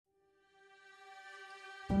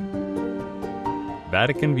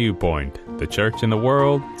Vatican Viewpoint, the Church in the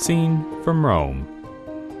World, seen from Rome.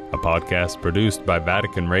 A podcast produced by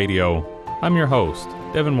Vatican Radio. I'm your host,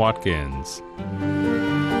 Devin Watkins.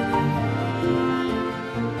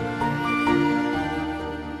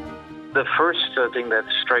 The first thing that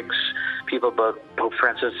strikes people about Pope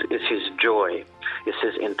Francis is his joy, is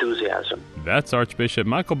his enthusiasm. That's Archbishop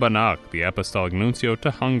Michael Banach, the Apostolic Nuncio to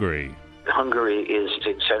Hungary. Hungary is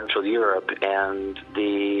in Central Europe, and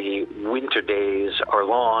the winter days are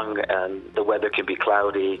long, and the weather can be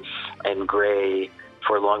cloudy and gray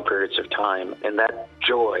for long periods of time. And that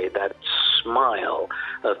joy, that smile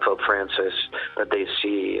of Pope Francis that they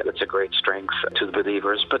see, it's a great strength to the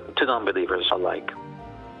believers, but to non-believers alike.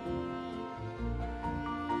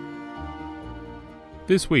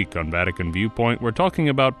 This week on Vatican Viewpoint, we're talking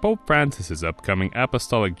about Pope Francis's upcoming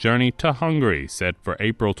apostolic journey to Hungary, set for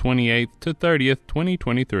April 28th to 30th,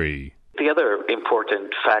 2023. The other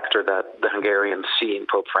important factor that the Hungarians see in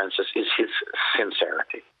Pope Francis is his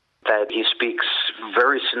sincerity. That he speaks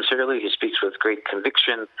very sincerely, he speaks with great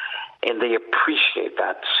conviction, and they appreciate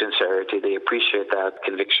that sincerity, they appreciate that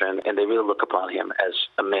conviction, and they really look upon him as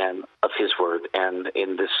a man of his word. And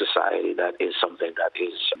in this society, that is something that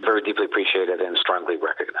is very deeply appreciated and strongly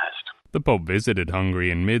recognized. The Pope visited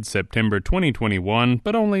Hungary in mid-September 2021,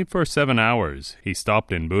 but only for 7 hours. He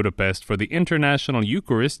stopped in Budapest for the International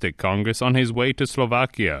Eucharistic Congress on his way to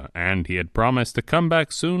Slovakia, and he had promised to come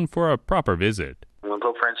back soon for a proper visit. When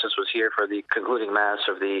Pope Francis was here for the concluding Mass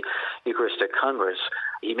of the Eucharistic Congress,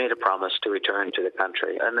 he made a promise to return to the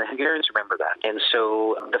country, and the Hungarians remember that. And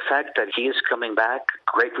so the fact that he is coming back,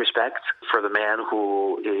 great respect for the man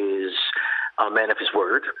who is a man of his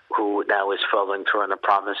word, who now is following through on a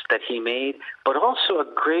promise that he made, but also a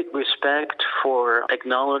great respect for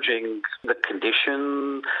acknowledging the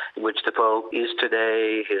condition in which the Pope is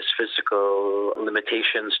today, his physical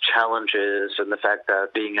limitations, challenges, and the fact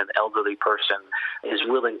that being an elderly person is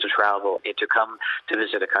willing to travel and to come to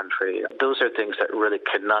visit a country. Those are things that really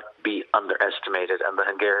cannot be underestimated, and the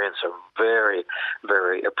Hungarians are very,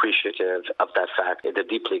 very appreciative of that fact, and they're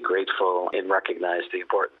deeply grateful and recognize the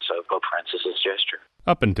importance of Pope Francis' gesture.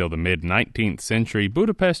 Up until the mid-19th century,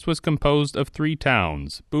 Budapest was composed of 3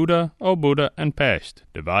 towns, Buda, Óbuda, and Pest,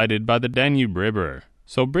 divided by the Danube River.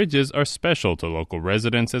 So bridges are special to local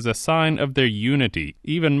residents as a sign of their unity,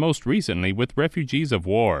 even most recently with refugees of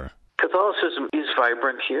war. Catholicism is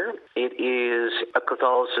vibrant here. It is a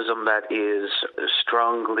Catholicism that is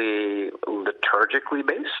strongly liturgically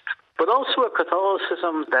based, but also a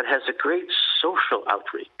Catholicism that has a great social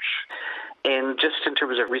outreach. And just in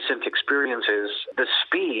terms of recent experiences, the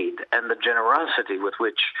speed and the generosity with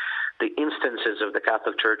which the instances of the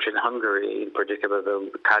Catholic Church in Hungary, in particular the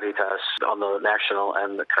Caritas on the national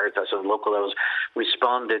and the Caritas on local levels,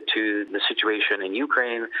 responded to the situation in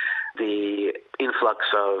Ukraine, the influx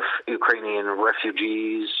of Ukrainian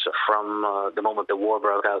refugees from the moment the war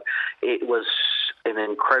broke out. It was an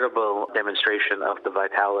incredible demonstration of the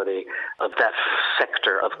vitality of that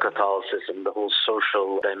sector of Catholicism, the whole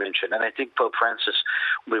social dimension. And I think Pope Francis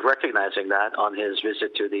will be recognizing that on his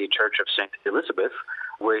visit to the Church of St. Elizabeth,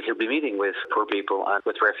 where he'll be meeting with poor people and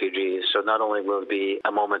with refugees. So not only will it be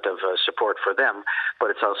a moment of support for them,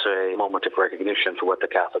 but it's also a moment of recognition for what the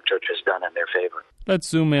Catholic Church has done in their favor. Let's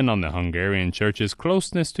zoom in on the Hungarian Church's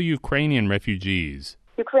closeness to Ukrainian refugees.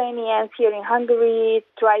 Ukrainians here in Hungary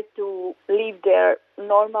try to live their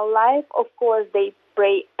normal life. Of course, they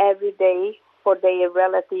pray every day for their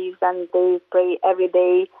relatives, and they pray every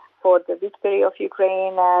day for the victory of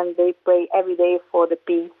Ukraine, and they pray every day for the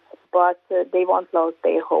peace. But they won't lose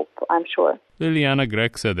their hope, I'm sure. Liliana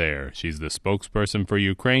Greksa there. She's the spokesperson for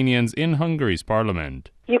Ukrainians in Hungary's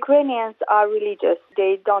parliament. Ukrainians are religious.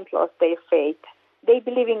 They don't lose their faith. They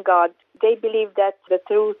believe in God. They believe that the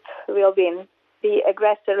truth will win. The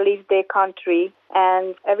aggressor leaves their country,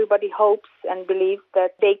 and everybody hopes and believes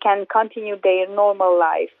that they can continue their normal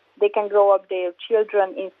life. They can grow up their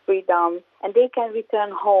children in freedom, and they can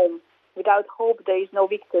return home. Without hope, there is no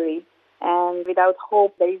victory. And without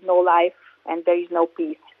hope, there is no life and there is no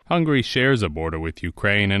peace. Hungary shares a border with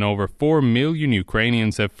Ukraine, and over 4 million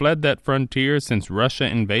Ukrainians have fled that frontier since Russia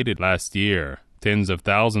invaded last year. Tens of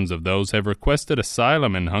thousands of those have requested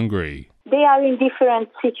asylum in Hungary. They are in different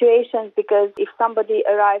situations because if somebody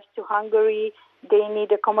arrives to Hungary, they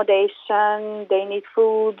need accommodation, they need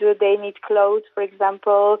food, they need clothes, for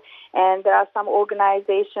example, and there are some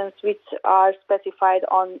organizations which are specified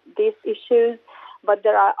on these issues. But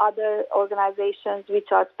there are other organizations which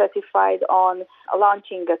are specified on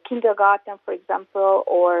launching a kindergarten, for example,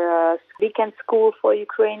 or a weekend school for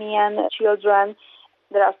Ukrainian children.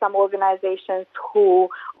 There are some organizations who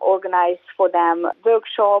organize for them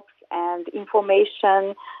workshops and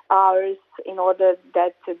information hours in order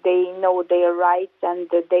that they know their rights and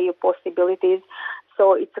their possibilities.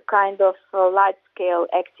 So it's a kind of large-scale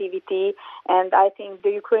activity, and I think the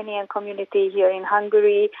Ukrainian community here in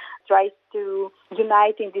Hungary tries to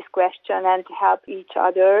unite in this question and help each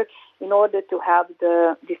other in order to help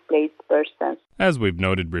the displaced persons. As we've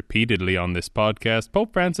noted repeatedly on this podcast,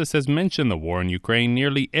 Pope Francis has mentioned the war in Ukraine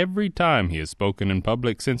nearly every time he has spoken in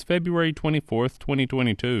public since February 24th,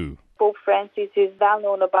 2022. Pope Francis is well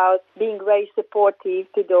known about being very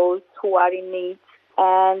supportive to those who are in need.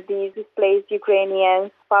 And these displaced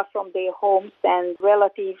Ukrainians, far from their homes and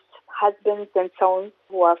relatives, husbands and sons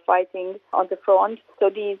who are fighting on the front. So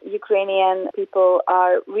these Ukrainian people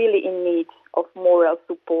are really in need of moral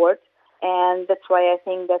support. And that's why I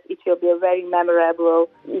think that it will be a very memorable,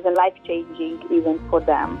 even life-changing event for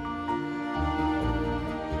them.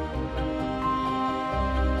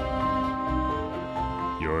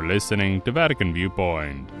 You're listening to Vatican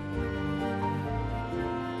Viewpoint.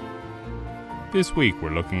 This week,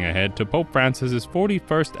 we're looking ahead to Pope Francis's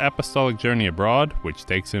 41st apostolic journey abroad, which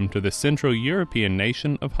takes him to the Central European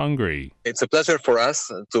nation of Hungary. It's a pleasure for us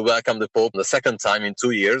to welcome the Pope the second time in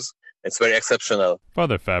 2 years. It's very exceptional.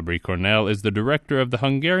 Father Fabri Cornell is the director of the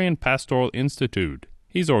Hungarian Pastoral Institute.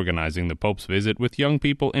 He's organizing the Pope's visit with young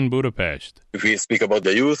people in Budapest. If we speak about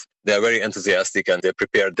the youth, they are very enthusiastic and they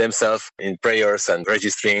prepare themselves in prayers and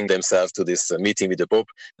registering themselves to this meeting with the Pope.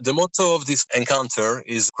 The motto of this encounter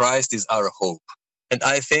is Christ is our hope. And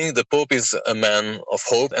I think the Pope is a man of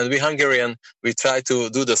hope, and we Hungarian, we try to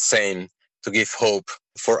do the same, to give hope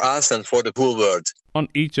for us and for the whole world. On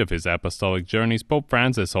each of his apostolic journeys, Pope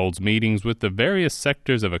Francis holds meetings with the various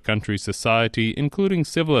sectors of a country's society, including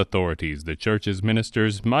civil authorities, the church's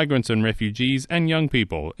ministers, migrants and refugees, and young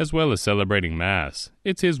people, as well as celebrating Mass.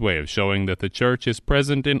 It's his way of showing that the church is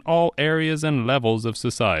present in all areas and levels of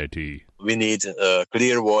society. We need a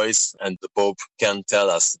clear voice, and the Pope can tell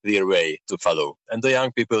us a clear way to follow. And the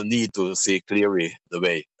young people need to see clearly the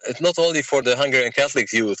way. It's not only for the Hungarian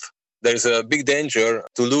Catholic youth. There's a big danger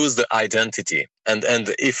to lose the identity. And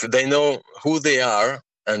if they know who they are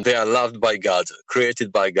and they are loved by God,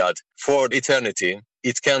 created by God for eternity,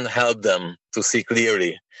 it can help them to see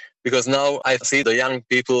clearly. Because now I see the young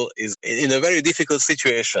people is in a very difficult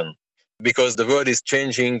situation because the world is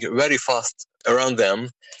changing very fast around them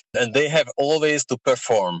and they have always to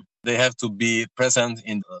perform. They have to be present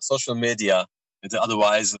in social media,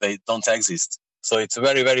 otherwise they don't exist. So it's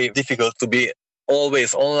very, very difficult to be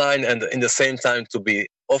always online and in the same time to be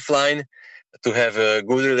offline, to have a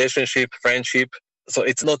good relationship, friendship. So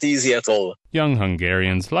it's not easy at all. Young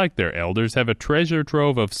Hungarians, like their elders, have a treasure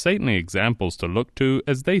trove of saintly examples to look to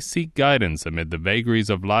as they seek guidance amid the vagaries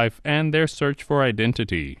of life and their search for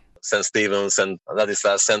identity. St. Stephen, St.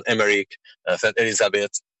 Ladislas, St. Emmerich, St.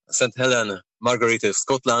 Elizabeth, St. Helen, Margaret of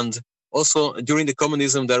Scotland. Also, during the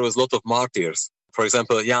communism, there was a lot of martyrs. For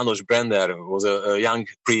example, János Brenner was a young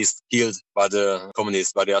priest killed by the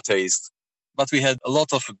communists, by the atheists. But we had a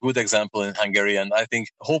lot of good examples in Hungary, and I think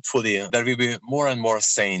hopefully there will be more and more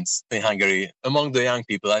saints in Hungary. Among the young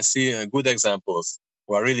people, I see good examples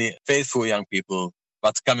who are really faithful young people,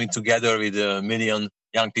 but coming together with a million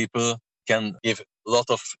young people can give a lot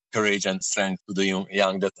of courage and strength to the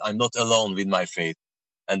young that I'm not alone with my faith.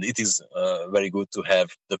 And it is very good to have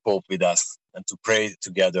the Pope with us and to pray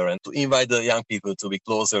together and to invite the young people to be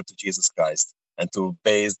closer to Jesus Christ and to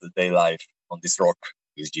base their life on this rock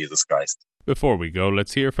with Jesus Christ. Before we go,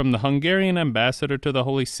 let's hear from the Hungarian ambassador to the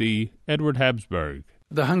Holy See, Edward Habsburg.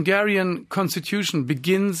 The Hungarian constitution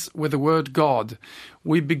begins with the word God.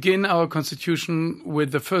 We begin our constitution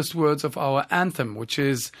with the first words of our anthem, which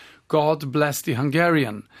is, God bless the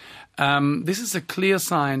Hungarian. This is a clear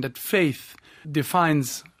sign that faith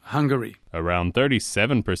defines Hungary. Around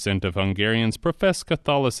 37% of Hungarians profess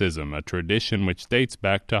Catholicism, a tradition which dates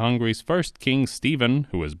back to Hungary's first king Stephen,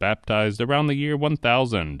 who was baptized around the year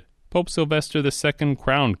 1000. Pope Sylvester II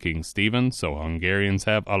crowned King Stephen, so Hungarians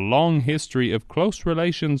have a long history of close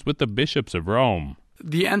relations with the bishops of Rome.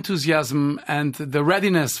 The enthusiasm and the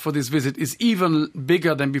readiness for this visit is even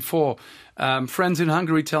bigger than before. Friends in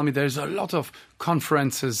Hungary tell me there's a lot of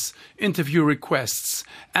conferences, interview requests,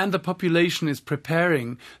 and the population is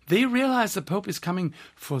preparing. They realize the Pope is coming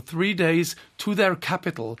for 3 days to their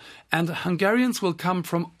capital, and Hungarians will come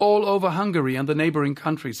from all over Hungary and the neighboring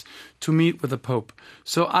countries to meet with the Pope.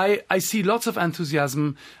 So I see lots of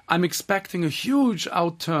enthusiasm. I'm expecting a huge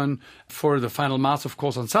outturn for the final Mass, of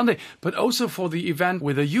course, on Sunday, but also for the event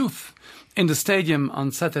with the youth in the stadium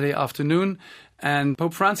on Saturday afternoon. And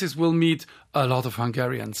Pope Francis will meet a lot of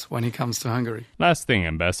Hungarians when he comes to Hungary. Last thing,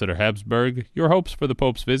 Ambassador Habsburg, your hopes for the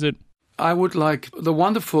Pope's visit? I would like the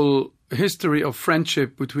wonderful history of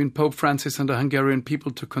friendship between Pope Francis and the Hungarian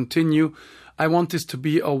people to continue. I want this to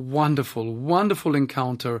be a wonderful, wonderful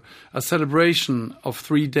encounter, a celebration of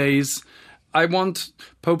 3 days. I want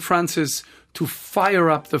Pope Francis to fire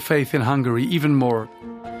up the faith in Hungary even more.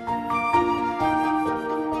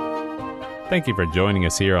 Thank you for joining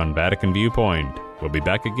us here on Vatican Viewpoint. We'll be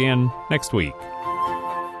back again next week.